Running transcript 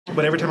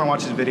But every time I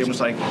watch this video, I'm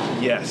just like,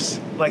 yes.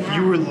 Like,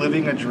 you were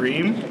living a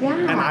dream,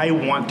 and I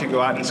want to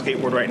go out and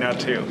skateboard right now,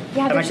 too.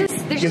 Yeah, and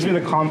it gives me the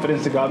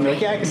confidence to go out and be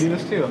like, yeah, I can do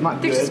this, too. I'm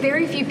not There's good. just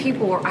very few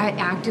people where I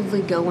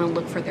actively go and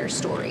look for their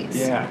stories.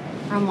 Yeah.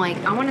 I'm like,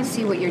 I want to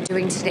see what you're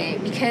doing today,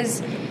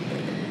 because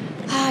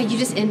you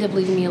just end up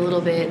leaving me a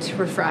little bit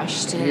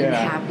refreshed and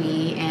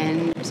happy,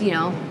 and, you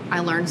know,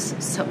 I learned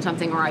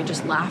something, or I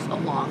just laugh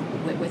along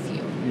with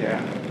you.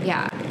 Yeah.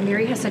 Yeah,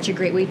 Mary has such a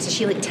great way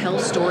she like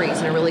tells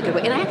stories in a really good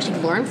way, and I actually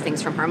learn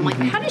things from her. I'm like,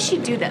 how does she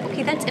do that?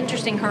 Okay, that's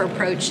interesting, her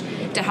approach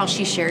to how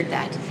she shared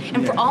that.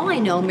 And for all I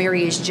know,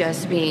 Mary is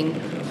just being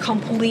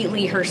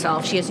completely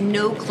herself. She has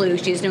no clue.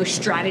 She has no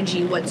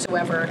strategy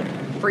whatsoever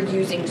for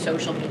using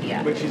social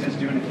media. But she's just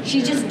doing it.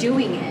 She's just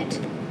doing it,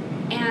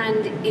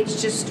 and it's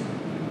just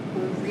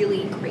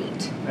really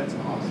great. That's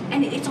awesome.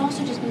 And it's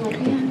also just being like,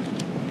 man,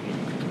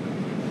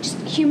 just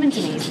humans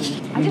amaze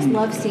me. I just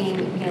love seeing,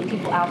 you know,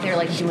 people out there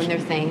like doing their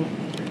thing.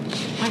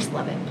 I just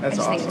love it. That's I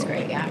just awesome. think it's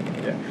great. Yeah.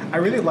 Yeah. I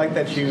really like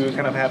that you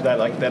kind of have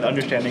that that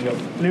understanding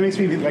of, and it makes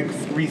me like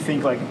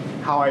rethink like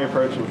how I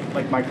approach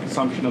like my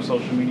consumption of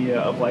social media,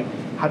 of like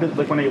how did,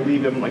 like when I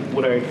leave them, like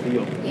what do I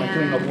feel? Am I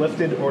feeling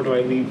uplifted, or do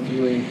I leave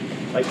feeling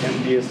like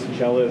envious,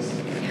 jealous?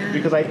 Yeah.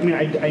 Because I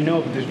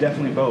know there's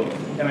definitely both,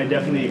 and I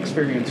definitely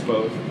experience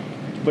both.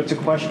 But to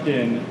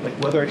question like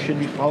whether I should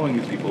be following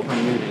these people, if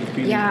I'm really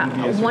feeling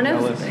envious or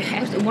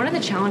jealous. One of the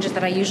challenges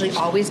that I usually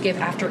always give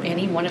after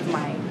any one of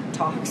my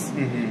talks,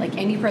 like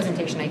any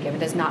presentation I give, it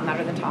does not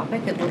matter the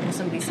topic, that will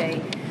somebody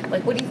say,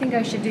 like, what do you think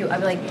I should do? I'd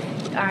be like,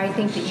 I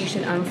think that you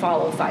should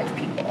unfollow 5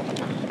 people.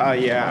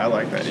 Yeah, I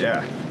like that,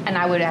 yeah. And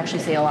I would actually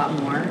say a lot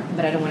more,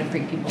 but I don't want to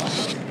freak people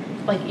out.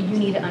 Like, you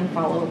need to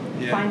unfollow,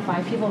 find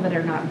 5 people that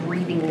are not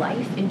breathing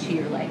life into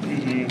your life.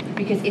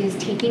 Because it is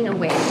taking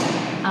away,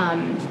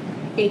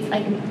 it's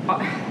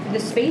like the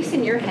space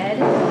in your head,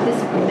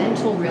 this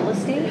mental real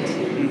estate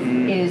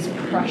is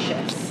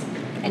precious.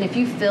 And if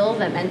you fill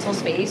that mental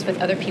space with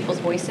other people's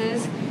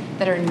voices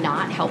that are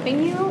not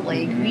helping you,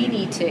 like, we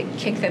need to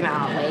kick them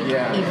out. Like,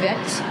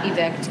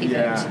 evict.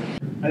 Yeah.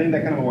 I think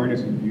that kind of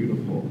awareness is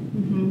beautiful.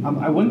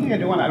 One thing I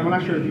do want, I'm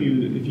not sure if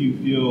you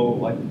feel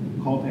like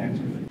called to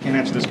answer. I can't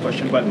answer this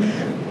question, but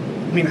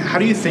I mean, how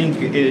do you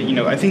think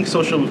I think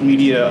social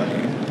media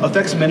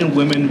affects men and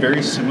women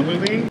very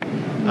similarly,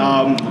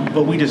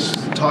 but we just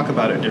talk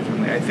about it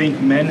differently. I think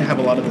men have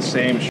a lot of the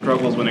same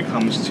struggles when it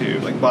comes to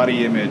like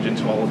body image and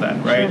to all of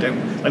that, right? Sure.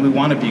 And, like, we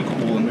want to be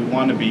cool and we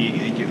want to be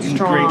in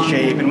strong, great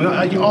shape,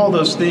 and all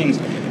those things.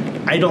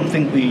 I don't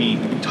think we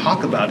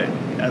talk about it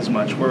as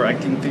much. Where I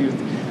think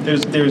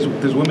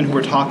there's women who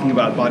are talking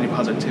about body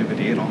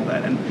positivity and all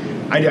that, and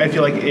I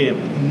feel like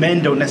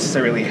men don't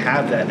necessarily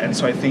have that, and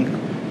so I think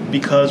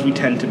because we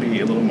tend to be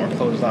a little more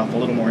closed off, a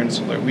little more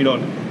insular, we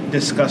don't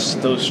discuss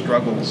those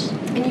struggles.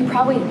 And you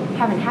probably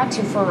haven't had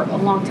to for a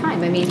long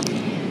time. I mean,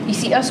 you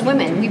see, us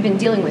women, we've been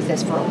dealing with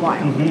this for a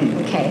while,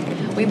 okay?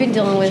 We've been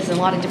dealing with a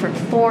lot of different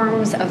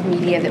forms of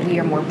media that we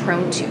are more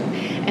prone to.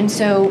 And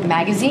so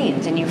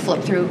magazines, and you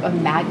flip through a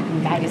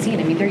magazine.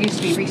 I mean, there used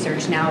to be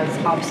research, now it's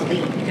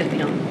obsolete because we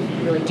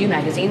don't really do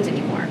magazines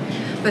anymore.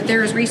 But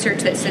there is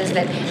research that says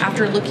that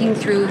after looking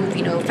through,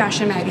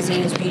 fashion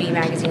magazines, beauty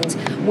magazines,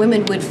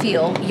 women would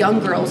feel, young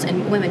girls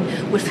and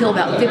women would feel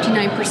about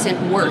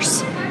 59%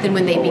 worse than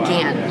when they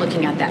began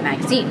looking at that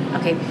magazine.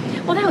 Okay,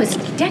 well, that was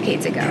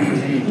decades ago.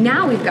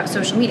 Now we've got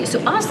social media. So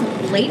us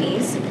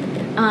ladies,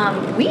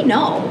 we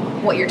know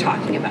what you're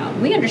talking about.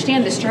 We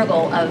understand the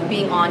struggle of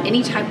being on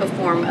any type of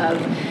form of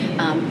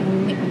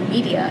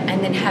media,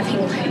 and then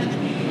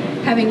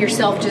having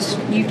yourself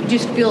you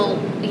just feel,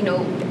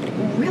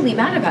 really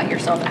bad about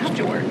yourself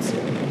afterwards.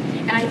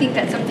 And I think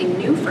that's something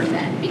new for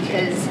men,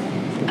 because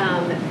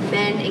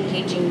men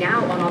engaging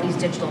now on all these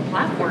digital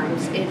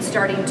platforms, you're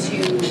starting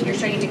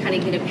to kind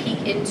of get a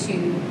peek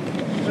into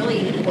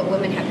really what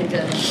women have been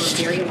doing for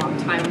a very long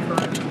time in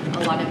a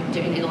lot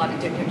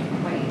of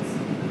different ways.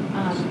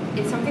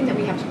 It's something that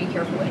we have to be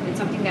careful with. It's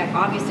something that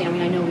obviously,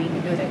 I know we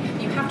know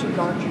that you have to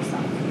guard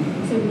yourself.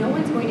 So no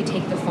one's going to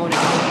take the phone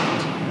out of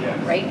your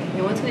hand, right?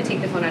 No one's going to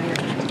take the phone out of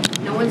your hand.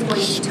 No one's going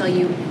to tell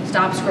you,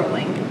 stop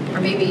scrolling, or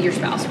maybe your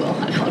spouse will,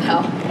 I don't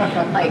know.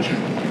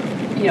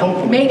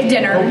 Make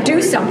dinner,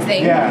 do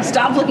something,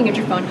 stop looking at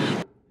your phone.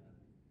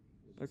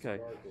 Okay,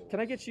 can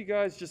I get you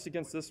guys just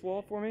against this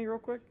wall for me real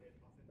quick?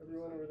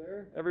 Everyone over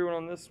there? Everyone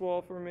on this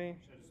wall for me?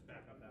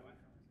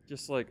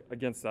 Just like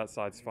against that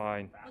side's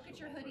fine. Look at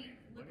your hoodie.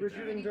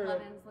 Bridget and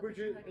Durham.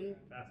 Bridget and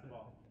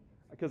basketball.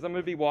 Because I'm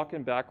going to be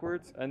walking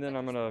backwards, and then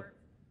I'm going to...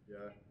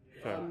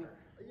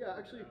 Yeah,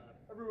 actually,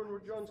 everyone,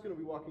 John's going to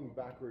be walking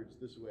backwards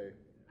this way.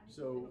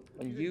 So...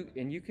 And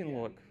you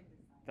can look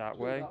that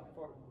way. A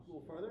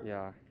little farther?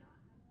 Yeah.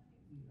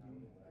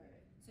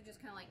 So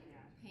just kind of like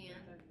pan.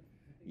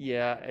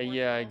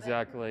 Yeah,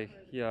 exactly.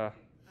 Yeah.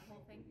 The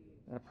whole thing.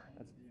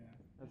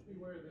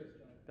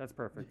 That's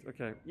perfect.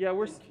 Okay. Yeah,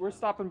 we're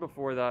stopping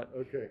before that.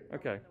 Okay.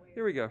 Okay.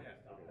 Here we go.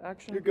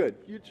 Action. You're good.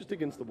 You're just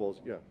against the walls.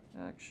 Yeah.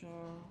 Action.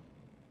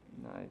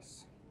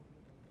 Nice.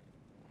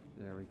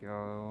 There we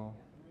go.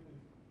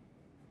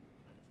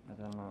 And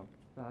then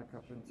back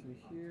up into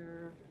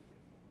here.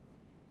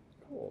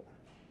 Cool.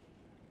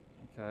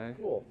 Okay.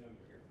 Cool.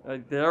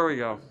 There we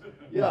go.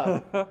 Yeah.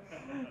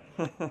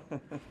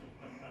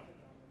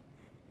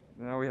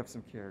 Now we have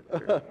some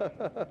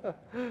character.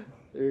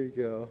 There you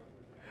go.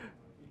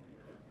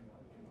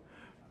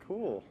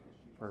 Cool.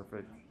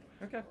 Perfect.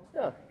 Okay.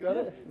 Yeah, got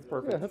it? That's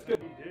perfect. Yeah, that's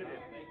good.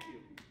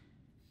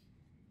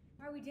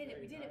 Oh, we did it.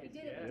 We did it. We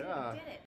did it. Yeah. We did it.